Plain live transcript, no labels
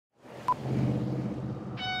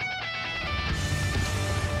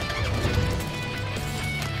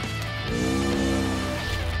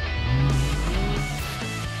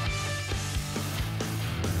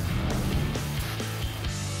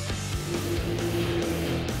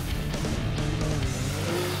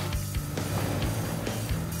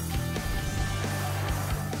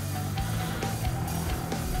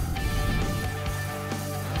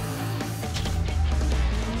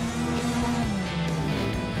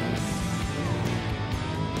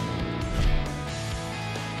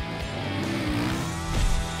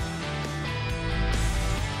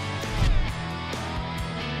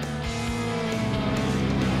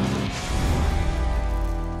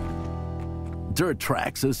Dirt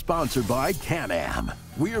Trax is sponsored by Can-Am.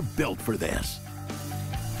 We're built for this.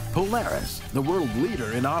 Polaris, the world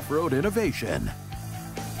leader in off-road innovation.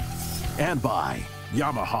 And by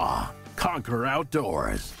Yamaha, conquer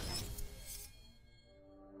outdoors.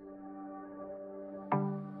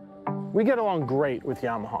 We get along great with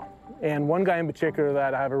Yamaha. And one guy in particular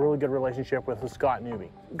that I have a really good relationship with is Scott Newby.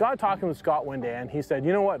 Got talking with Scott one day and he said,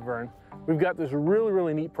 you know what, Vern? We've got this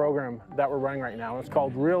really neat program that we're running right now. It's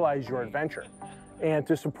called Realize Your Adventure. And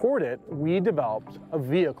to support it, we developed a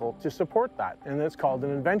vehicle to support that, and it's called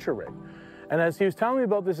an adventure rig. And as he was telling me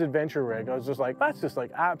about this adventure rig, I was just like, that's just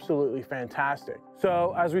like absolutely fantastic.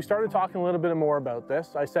 So as we started talking a little bit more about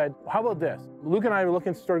this, I said, how about this? Luke and I are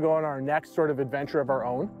looking to sort of go on our next sort of adventure of our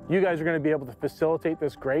own. You guys are going to be able to facilitate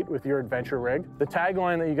this great with your adventure rig. The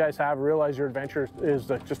tagline that you guys have, Realize Your Adventure,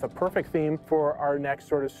 is just a perfect theme for our next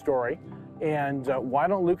sort of story. And why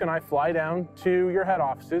don't Luke and I fly down to your head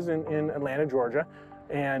offices in Atlanta, Georgia,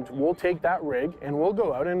 and we'll take that rig and we'll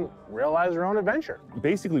go out and realize our own adventure.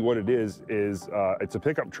 Basically what it is it's a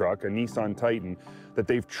pickup truck, a Nissan Titan, that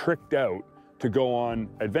they've tricked out to go on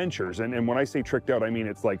adventures. And when I say tricked out, I mean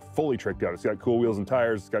it's like fully tricked out. It's got cool wheels and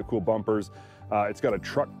tires, it's got cool bumpers, it's got a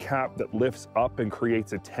truck cap that lifts up and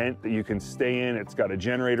creates a tent that you can stay in. It's got a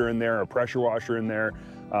generator in there, a pressure washer in there.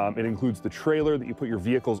 It includes the trailer that you put your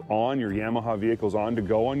vehicles on, your Yamaha vehicles on to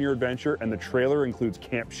go on your adventure, and the trailer includes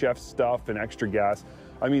Camp Chef stuff and extra gas.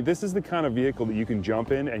 I mean, this is the kind of vehicle that you can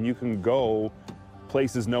jump in and you can go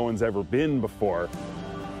places no one's ever been before.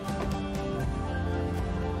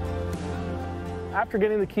 After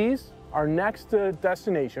getting the keys, our next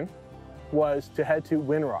destination was to head to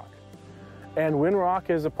WindRock. And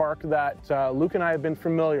WindRock is a park that Luke and I have been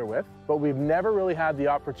familiar with, but we've never really had the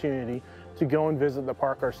opportunity to go and visit the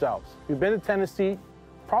park ourselves. We've been to Tennessee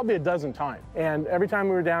probably a dozen times. And every time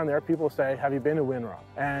we were down there, people say, have you been to WindRock?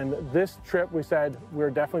 And this trip, we said, we're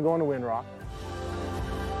definitely going to WindRock.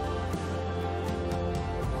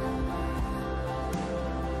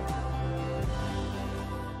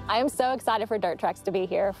 I am so excited for Dirt Trax to be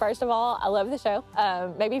here. First of all, I love the show.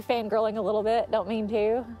 Maybe fangirling a little bit, don't mean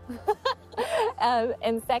to.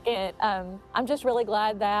 And second, I'm just really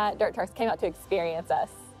glad that Dirt Trax came out to experience us.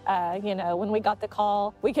 You know, when we got the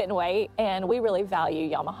call, we couldn't wait, and we really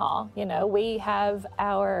value Yamaha. You know, we have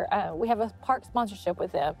a park sponsorship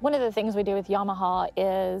with them. One of the things we do with Yamaha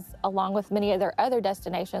is, along with many other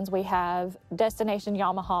destinations, we have Destination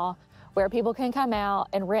Yamaha, where people can come out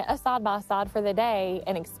and rent a side-by-side for the day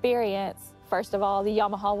and experience, first of all, the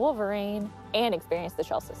Yamaha Wolverine and experience the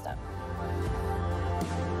trail system.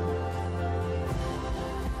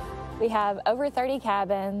 We have over 30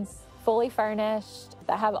 cabins, fully furnished,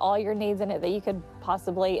 that have all your needs in it that you could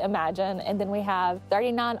possibly imagine. And then we have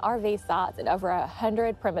 39 RV sites and over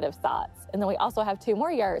 100 primitive sites. And then we also have 2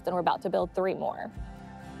 more yurts, and we're about to build 3 more.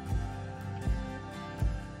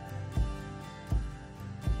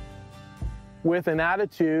 With an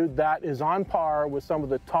attitude that is on par with some of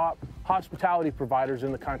the top hospitality providers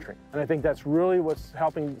in the country. And I think that's really what's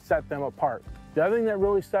helping set them apart. The other thing that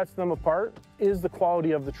really sets them apart is the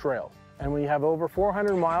quality of the trails. And when you have over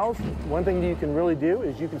 400 miles, one thing that you can really do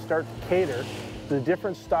is you can start to cater to the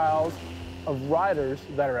different styles of riders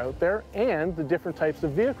that are out there and the different types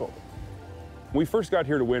of vehicles. When we first got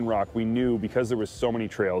here to WindRock, we knew because there was so many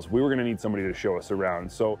trails, we were going to need somebody to show us around.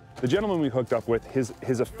 So the gentleman we hooked up with,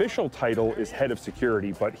 his official title is head of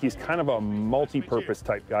security, but he's kind of a multi-purpose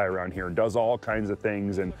type guy around here, does all kinds of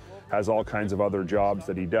things and has all kinds of other jobs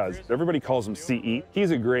that he does. Everybody calls him CE.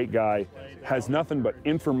 He's a great guy, has nothing but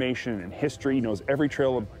information and history, knows every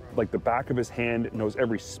trail like the back of his hand, knows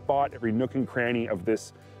every spot, every nook and cranny of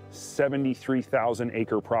this 73,000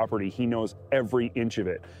 acre property. He knows every inch of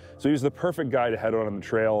it. So he was the perfect guy to head out on the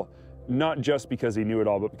trail, not just because he knew it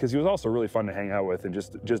all, but because he was also really fun to hang out with and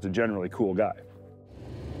just a generally cool guy.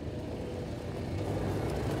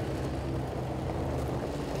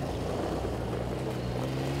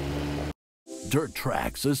 Dirt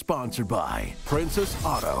Trax is sponsored by Princess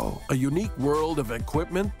Auto, a unique world of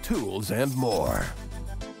equipment, tools, and more.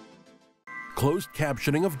 Closed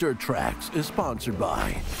captioning of Dirt Trax is sponsored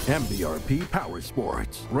by MBRP Power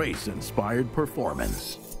Sports, race-inspired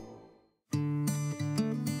performance.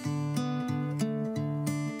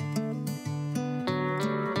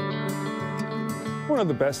 One of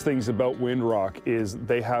the best things about WindRock is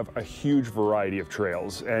they have a huge variety of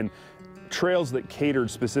trails, and trails that catered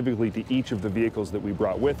specifically to each of the vehicles that we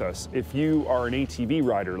brought with us. If you are an ATV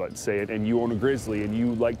rider, let's say, and you own a Grizzly and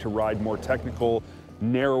you like to ride more technical,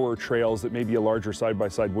 narrower trails that maybe a larger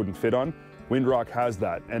side-by-side wouldn't fit on, WindRock has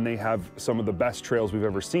that, and they have some of the best trails we've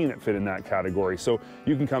ever seen that fit in that category. So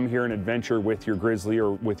you can come here and adventure with your Grizzly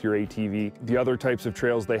or with your ATV. The other types of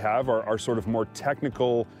trails they have are sort of more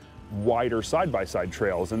technical, wider side-by-side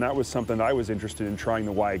trails, and that was something I was interested in trying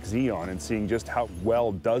the YXZ on and seeing just how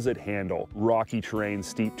well does it handle rocky terrain,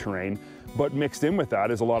 steep terrain. But mixed in with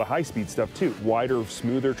that is a lot of high-speed stuff too. Wider,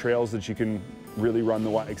 smoother trails that you can really run the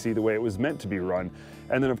YXZ the way it was meant to be run.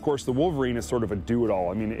 And then of course the Wolverine is sort of a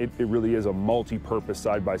do-it-all. I mean, it really is a multi-purpose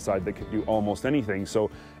side-by-side that can do almost anything. So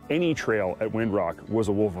any trail at WindRock was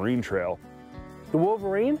a Wolverine trail. The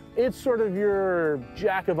Wolverine, it's sort of your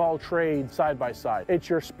jack of all trades side-by-side. It's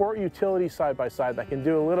your sport utility side-by-side that can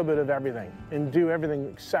do a little bit of everything and do everything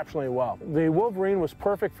exceptionally well. The Wolverine was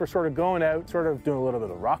perfect for sort of going out, sort of doing a little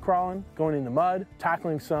bit of rock crawling, going in the mud,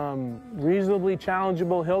 tackling some reasonably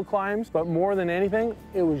challengeable hill climbs, but more than anything,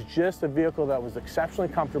 it was just a vehicle that was exceptionally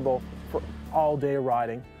comfortable for all-day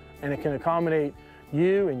riding, and it can accommodate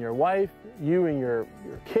you and your wife, you and your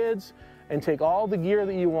kids, and take all the gear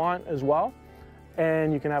that you want as well.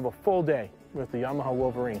 And you can have a full day with the Yamaha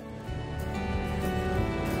Wolverine.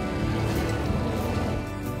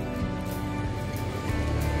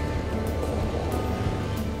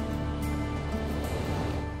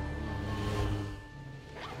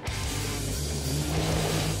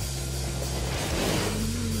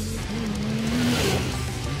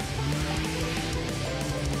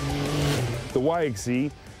 The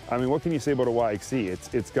YXZ, I mean, what can you say about a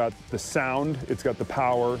YXZ? It's got the sound, it's got the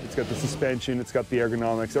power, it's got the suspension, it's got the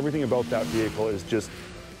ergonomics. Everything about that vehicle is just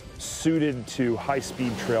suited to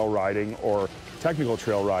high-speed trail riding or technical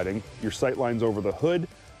trail riding. Your sight lines over the hood.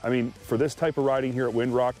 I mean, for this type of riding here at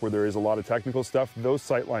WindRock, where there is a lot of technical stuff, those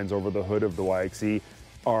sight lines over the hood of the YXZ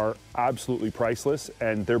are absolutely priceless,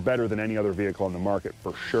 and they're better than any other vehicle on the market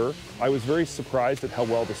for sure. I was very surprised at how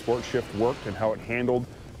well the Sport Shift worked and how it handled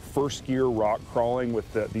first gear rock crawling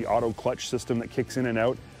with the auto clutch system that kicks in and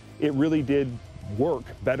out. It really did work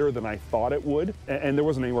better than I thought it would, and there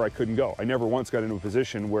wasn't anywhere I couldn't go. I never once got into a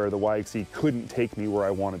position where the YXZ couldn't take me where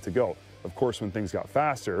I wanted to go. Of course, when things got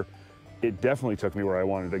faster, it definitely took me where I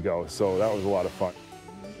wanted to go, so that was a lot of fun.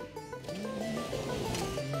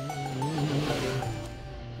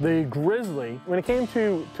 The Grizzly, when it came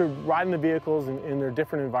to riding the vehicles in their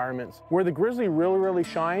different environments, where the Grizzly really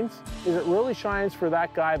shines is it really shines for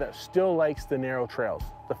that guy that still likes the narrow trails,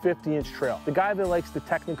 the 50-inch trail, the guy that likes the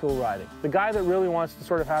technical riding, the guy that really wants to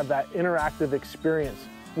sort of have that interactive experience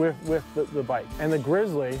with the bike. And the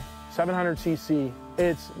Grizzly, 700cc,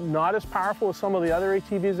 it's not as powerful as some of the other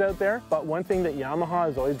ATVs out there, but one thing that Yamaha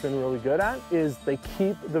has always been really good at is they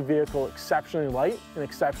keep the vehicle exceptionally light and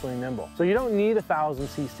exceptionally nimble. So you don't need 1,000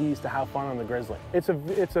 cc's to have fun on the Grizzly. It's an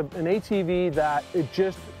ATV that it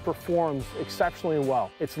just performs exceptionally well.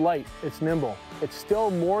 It's light, it's nimble. It's still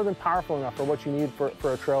more than powerful enough for what you need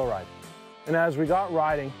for a trail ride. And as we got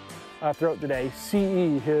riding, throughout the day,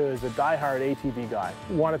 CE, who is a diehard ATV guy,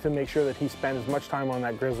 wanted to make sure that he spent as much time on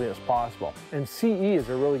that Grizzly as possible. And CE is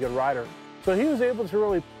a really good rider. So he was able to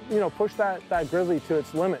really, push that Grizzly to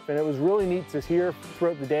its limit. And it was really neat to hear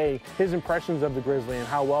throughout the day his impressions of the Grizzly and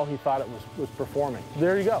how well he thought it was performing.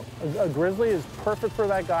 There you go. A Grizzly is perfect for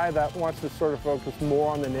that guy that wants to sort of focus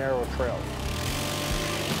more on the narrow trails.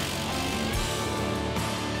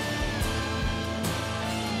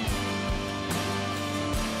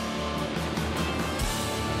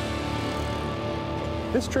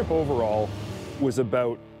 This trip overall was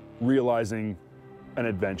about realizing an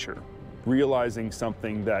adventure, realizing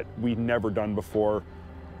something that we'd never done before,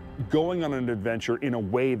 going on an adventure in a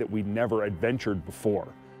way that we'd never adventured before.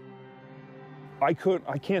 I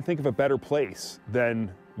can't think of a better place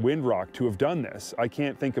than WindRock to have done this. I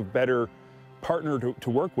can't think of a better partner to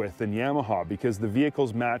work with than Yamaha, because the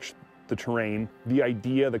vehicles match the terrain. The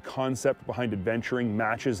idea, the concept behind adventuring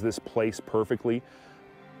matches this place perfectly.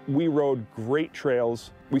 We rode great trails,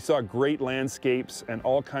 we saw great landscapes and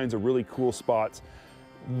all kinds of really cool spots.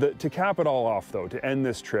 To cap it all off though, to end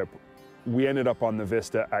this trip, we ended up on the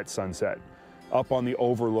vista at sunset, up on the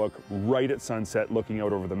overlook right at sunset looking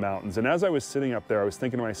out over the mountains. And as I was sitting up there, I was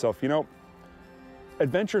thinking to myself,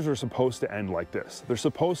 adventures are supposed to end like this. They're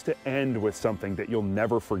supposed to end with something that you'll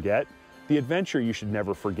never forget. The adventure you should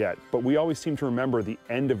never forget, but we always seem to remember the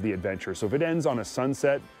end of the adventure. So if it ends on a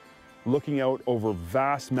sunset, looking out over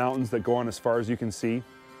vast mountains that go on as far as you can see,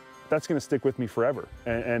 that's going to stick with me forever.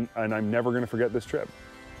 And I'm never going to forget this trip.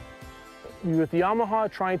 With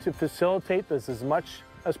Yamaha trying to facilitate this as much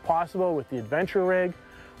as possible with the Adventure Rig,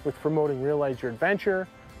 with promoting Realize Your Adventure,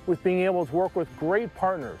 with being able to work with great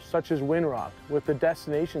partners such as WindRock, with the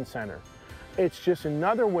Destination Center, it's just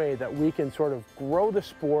another way that we can sort of grow the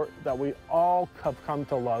sport that we all have come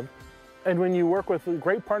to love And when you work with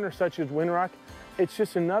great partners such as WindRock, it's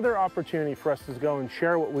just another opportunity for us to go and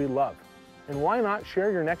share what we love. And why not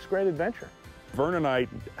share your next great adventure? Vern and I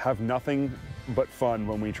have nothing but fun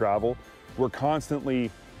when we travel. We're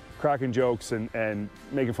constantly cracking jokes and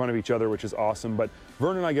making fun of each other, which is awesome. But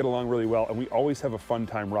Vern and I get along really well, and we always have a fun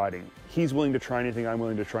time riding. He's willing to try anything, I'm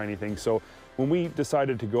willing to try anything. So when we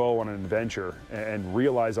decided to go on an adventure and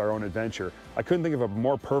realize our own adventure, I couldn't think of a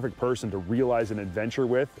more perfect person to realize an adventure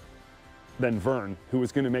with than Vern, who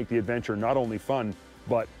was going to make the adventure not only fun,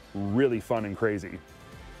 but really fun and crazy.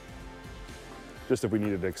 Just if we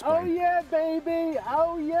needed to explain. Oh yeah, baby,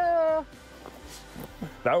 oh yeah.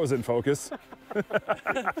 That was in focus.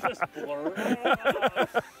 Just blur.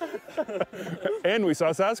 And we saw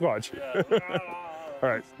Sasquatch. All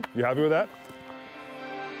right, you happy with that?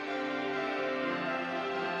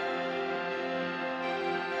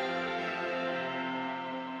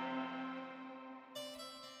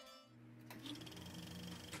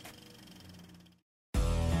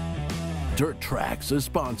 Dirt Trax is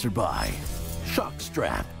sponsored by Shock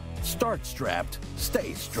Strap. Start strapped,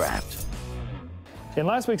 stay strapped. In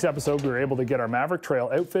last week's episode, we were able to get our Maverick Trail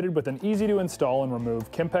outfitted with an easy to install and remove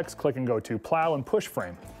Kimpex Click and Go 2 plow and push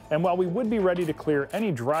frame. And while we would be ready to clear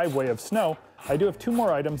any driveway of snow, I do have two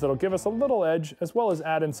more items that'll give us a little edge as well as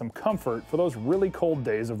add in some comfort for those really cold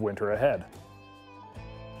days of winter ahead.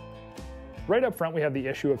 Right up front, we have the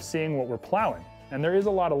issue of seeing what we're plowing. And there is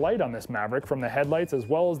a lot of light on this Maverick from the headlights as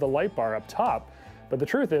well as the light bar up top. But the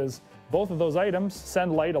truth is, both of those items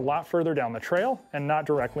send light a lot further down the trail and not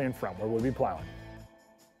directly in front where we'll be plowing.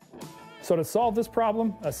 So to solve this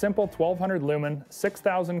problem, a simple 1200 lumen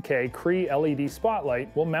 6000K Cree LED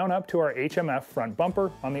spotlight will mount up to our HMF front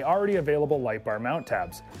bumper on the already available light bar mount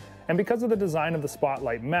tabs. And because of the design of the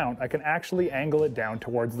spotlight mount, I can actually angle it down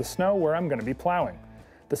towards the snow where I'm going to be plowing.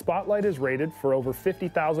 The spotlight is rated for over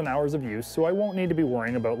 50,000 hours of use, so I won't need to be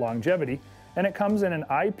worrying about longevity, and it comes in an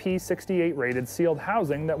IP68 rated sealed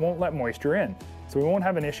housing that won't let moisture in, so we won't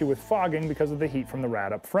have an issue with fogging because of the heat from the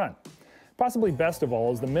rad up front. Possibly best of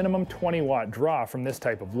all is the minimum 20-watt draw from this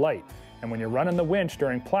type of light, and when you're running the winch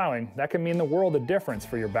during plowing, that can mean the world of difference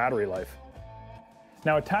for your battery life.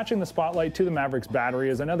 Now, attaching the spotlight to the Maverick's battery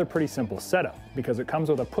is another pretty simple setup, because it comes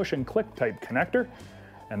with a push and click type connector,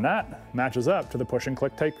 and that matches up to the push and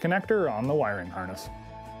click type connector on the wiring harness.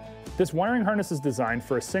 This wiring harness is designed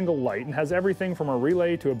for a single light and has everything from a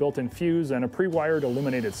relay to a built-in fuse and a pre-wired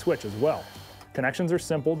illuminated switch as well. Connections are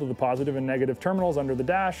simple to the positive and negative terminals under the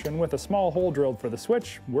dash, and with a small hole drilled for the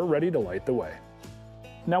switch, we're ready to light the way.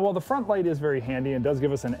 Now, while the front light is very handy and does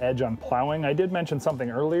give us an edge on plowing, I did mention something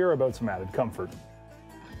earlier about some added comfort.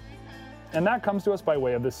 And that comes to us by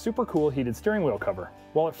way of this super cool heated steering wheel cover.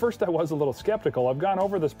 While at first I was a little skeptical, I've gone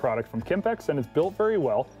over this product from Kimpex and it's built very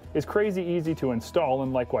well, is crazy easy to install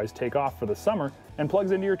and likewise take off for the summer, and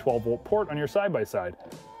plugs into your 12-volt port on your side-by-side.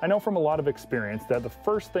 I know from a lot of experience that the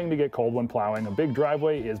first thing to get cold when plowing a big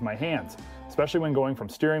driveway is my hands, especially when going from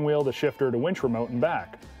steering wheel to shifter to winch remote and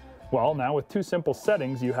back. Well, now with two simple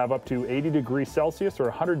settings, you have up to 80 degrees Celsius or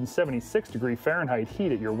 176 degrees Fahrenheit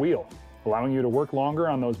heat at your wheel, allowing you to work longer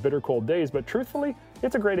on those bitter cold days, but truthfully,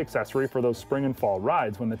 it's a great accessory for those spring and fall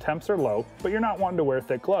rides when the temps are low, but you're not wanting to wear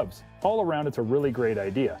thick gloves. All around, it's a really great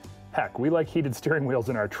idea. Heck, we like heated steering wheels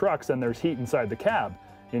in our trucks and there's heat inside the cab.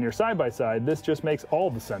 In your side-by-side, this just makes all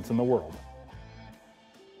the sense in the world.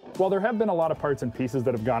 While there have been a lot of parts and pieces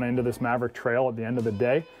that have gone into this Maverick Trail at the end of the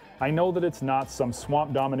day, I know that it's not some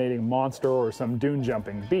swamp-dominating monster or some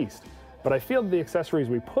dune-jumping beast. But I feel that the accessories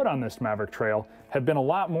we put on this Maverick Trail have been a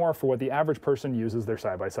lot more for what the average person uses their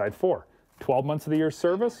side-by-side for. 12 months of the year's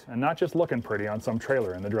service, and not just looking pretty on some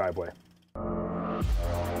trailer in the driveway.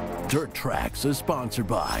 Dirt Trax is sponsored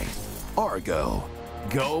by Argo.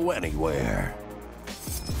 Go anywhere.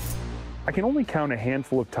 I can only count a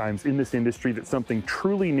handful of times in this industry that something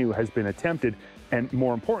truly new has been attempted, and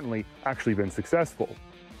more importantly, actually been successful.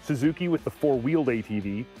 Suzuki with the four-wheeled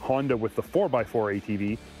ATV, Honda with the 4x4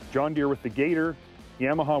 ATV, John Deere with the Gator,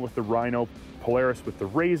 Yamaha with the Rhino, Polaris with the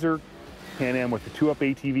Razor, Can-Am with the 2-Up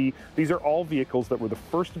ATV. These are all vehicles that were the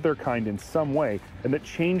first of their kind in some way and that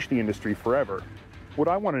changed the industry forever. What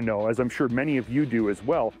I want to know, as I'm sure many of you do as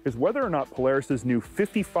well, is whether or not Polaris's new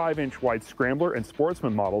 55-inch wide Scrambler and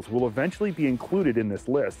Sportsman models will eventually be included in this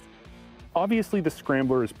list. Obviously, the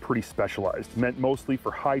Scrambler is pretty specialized, meant mostly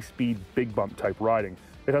for high-speed, big bump type riding.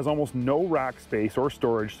 It has almost no rack space or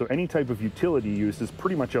storage, so any type of utility use is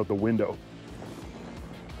pretty much out the window.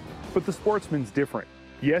 But the Sportsman's different.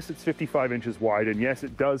 Yes, it's 55 inches wide, and yes,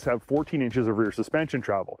 it does have 14 inches of rear suspension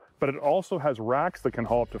travel, but it also has racks that can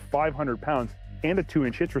haul up to 500 pounds and a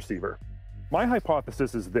 2-inch hitch receiver. My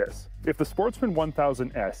hypothesis is this: if the Sportsman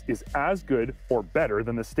 1000S is as good or better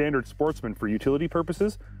than the standard Sportsman for utility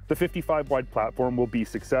purposes, the 55 wide platform will be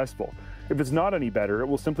successful. If it's not any better, it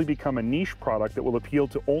will simply become a niche product that will appeal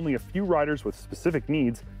to only a few riders with specific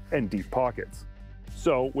needs and deep pockets.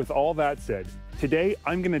 So with all that said, today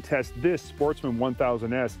I'm going to test this Sportsman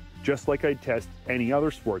 1000S just like I'd test any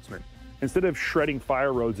other Sportsman. Instead of shredding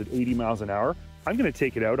fire roads at 80 miles an hour, I'm going to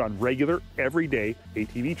take it out on regular, everyday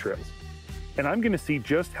ATV trails. And I'm going to see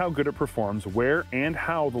just how good it performs, where and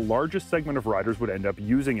how the largest segment of riders would end up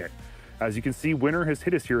using it. As you can see, winter has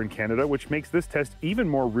hit us here in Canada, which makes this test even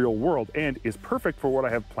more real world and is perfect for what I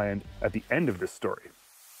have planned at the end of this story.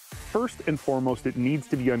 First and foremost, it needs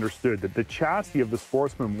to be understood that the chassis of the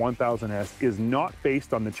Sportsman 1000S is not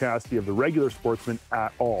based on the chassis of the regular Sportsman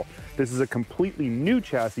at all. This is a completely new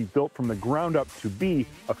chassis built from the ground up to be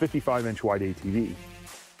a 55-inch wide ATV.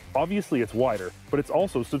 Obviously it's wider, but it's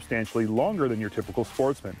also substantially longer than your typical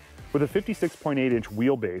Sportsman. With a 56.8-inch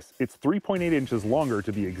wheelbase, it's 3.8 inches longer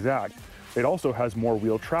to be exact. It also has more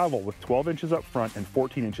wheel travel with 12 inches up front and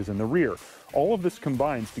 14 inches in the rear. All of this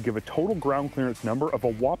combines to give a total ground clearance number of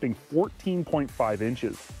a whopping 14.5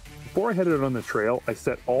 inches. Before I headed out on the trail, I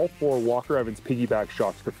set all 4 Walker Evans piggyback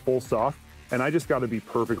shocks to full soft, and I just gotta be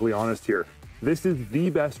perfectly honest here. This is the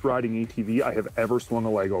best riding ATV I have ever swung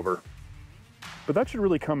a leg over. But that should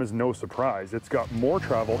really come as no surprise. It's got more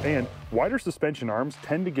travel and wider suspension arms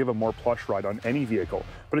tend to give a more plush ride on any vehicle,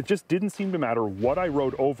 but it just didn't seem to matter what I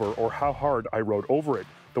rode over or how hard I rode over it.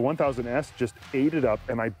 The 1000S just ate it up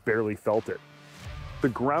and I barely felt it. The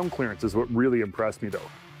ground clearance is what really impressed me though.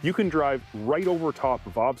 You can drive right over top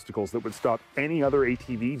of obstacles that would stop any other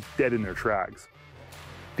ATV dead in their tracks.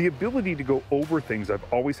 The ability to go over things I've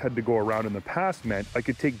always had to go around in the past meant I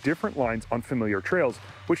could take different lines on familiar trails,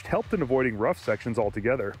 which helped in avoiding rough sections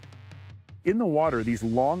altogether. In the water, these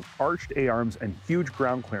long arched A-arms and huge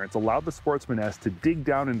ground clearance allowed the Sportsman S to dig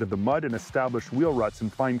down into the mud and establish wheel ruts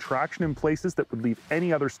and find traction in places that would leave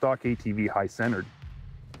any other stock ATV high-centered.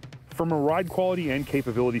 From a ride quality and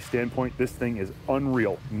capability standpoint, this thing is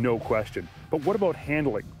unreal, no question. But what about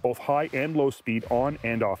handling, both high and low speed on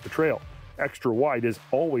and off the trail? Extra wide is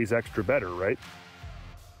always extra better, right?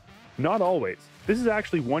 Not always. This is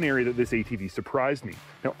actually one area that this ATV surprised me.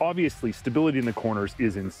 Now obviously stability in the corners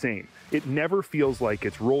is insane. It never feels like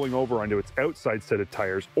it's rolling over onto its outside set of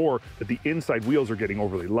tires or that the inside wheels are getting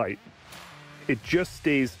overly light. It just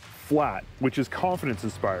stays flat, which is confidence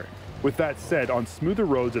inspiring. With that said, on smoother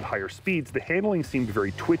roads at higher speeds, the handling seemed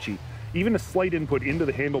very twitchy. Even a slight input into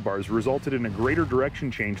the handlebars resulted in a greater direction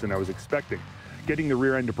change than I was expecting. Getting the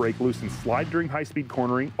rear end to break loose and slide during high-speed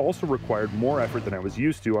cornering also required more effort than I was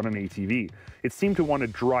used to on an ATV. It seemed to want to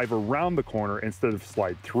drive around the corner instead of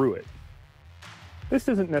slide through it. This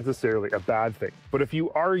isn't necessarily a bad thing, but if you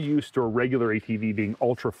are used to a regular ATV being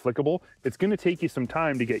ultra flickable, it's going to take you some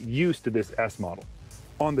time to get used to this S model.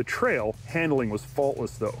 On the trail, handling was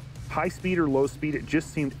faultless though. High speed or low speed, it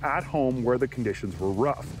just seemed at home where the conditions were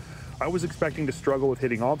rough. I was expecting to struggle with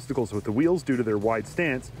hitting obstacles with the wheels due to their wide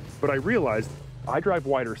stance, but I realized I drive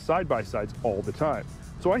wider side-by-sides all the time.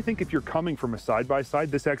 So I think if you're coming from a side-by-side,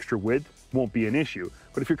 this extra width won't be an issue.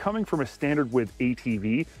 But if you're coming from a standard width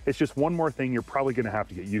ATV, it's just one more thing you're probably gonna have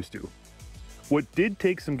to get used to. What did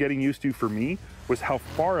take some getting used to for me was how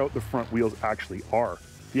far out the front wheels actually are.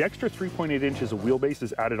 The extra 3.8 inches of wheelbase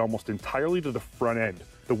is added almost entirely to the front end.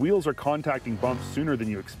 The wheels are contacting bumps sooner than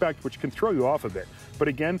you expect, which can throw you off a bit. But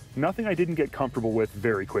again, nothing I didn't get comfortable with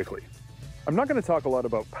very quickly. I'm not going to talk a lot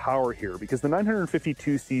about power here because the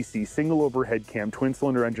 952cc single overhead cam twin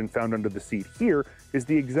cylinder engine found under the seat here is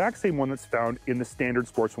the exact same one that's found in the standard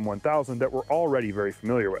Sportsman 1000 that we're already very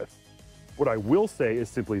familiar with. What I will say is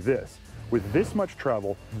simply this: with this much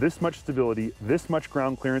travel, this much stability, this much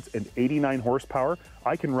ground clearance, and 89 horsepower,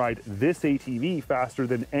 I can ride this ATV faster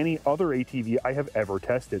than any other ATV I have ever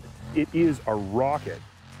tested. It is a rocket.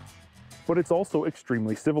 But it's also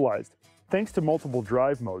extremely civilized. Thanks to multiple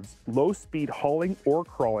drive modes, low-speed hauling or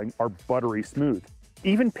crawling are buttery smooth.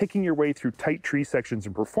 Even picking your way through tight tree sections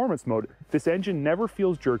in performance mode, this engine never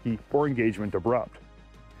feels jerky or engagement abrupt.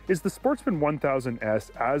 Is the Sportsman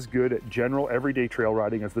 1000S as good at general everyday trail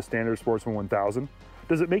riding as the standard Sportsman 1000?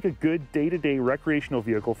 Does it make a good day-to-day recreational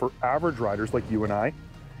vehicle for average riders like you and I?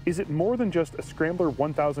 Is it more than just a Scrambler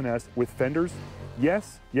 1000S with fenders?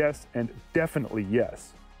 Yes, yes, and definitely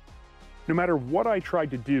yes. No matter what I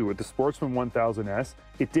tried to do with the Sportsman 1000S,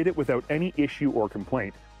 it did it without any issue or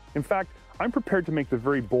complaint. In fact, I'm prepared to make the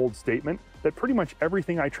very bold statement that pretty much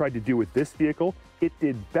everything I tried to do with this vehicle, it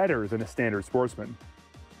did better than a standard Sportsman.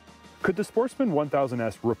 Could the Sportsman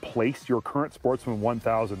 1000S replace your current Sportsman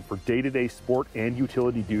 1000 for day-to-day sport and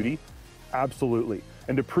utility duty? Absolutely.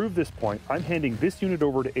 And to prove this point, I'm handing this unit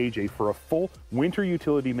over to AJ for a full winter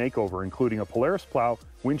utility makeover, including a Polaris plow,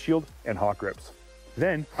 windshield, and hot grips.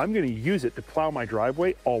 Then I'm going to use it to plow my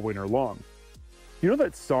driveway all winter long. You know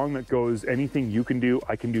that song that goes, anything you can do,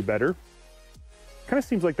 I can do better? Kind of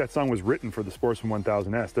seems like that song was written for the Sportsman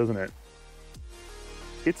 1000S, doesn't it?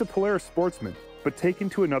 It's a Polaris Sportsman, but taken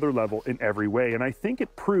to another level in every way, and I think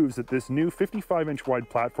it proves that this new 55-inch wide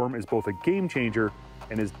platform is both a game changer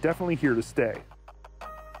and is definitely here to stay.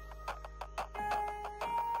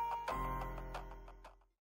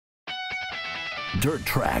 Dirt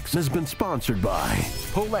Trax has been sponsored by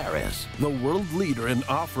Polaris, the world leader in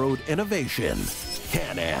off-road innovation.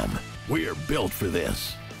 Can-Am, we're built for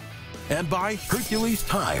this. And by Hercules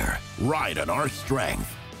Tire, ride on our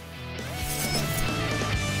strength.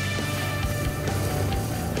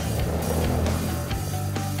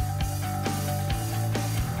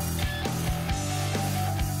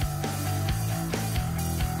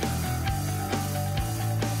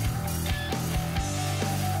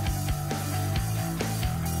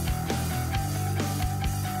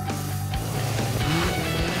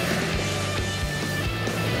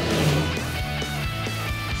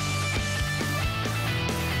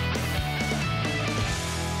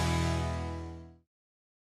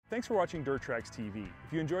 Thanks for watching Dirt Trax TV.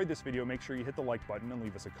 If you enjoyed this video, make sure you hit the like button and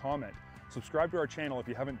leave us a comment. Subscribe to our channel if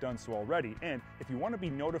you haven't done so already, and if you want to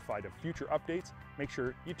be notified of future updates, make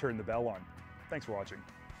sure you turn the bell on. Thanks for watching.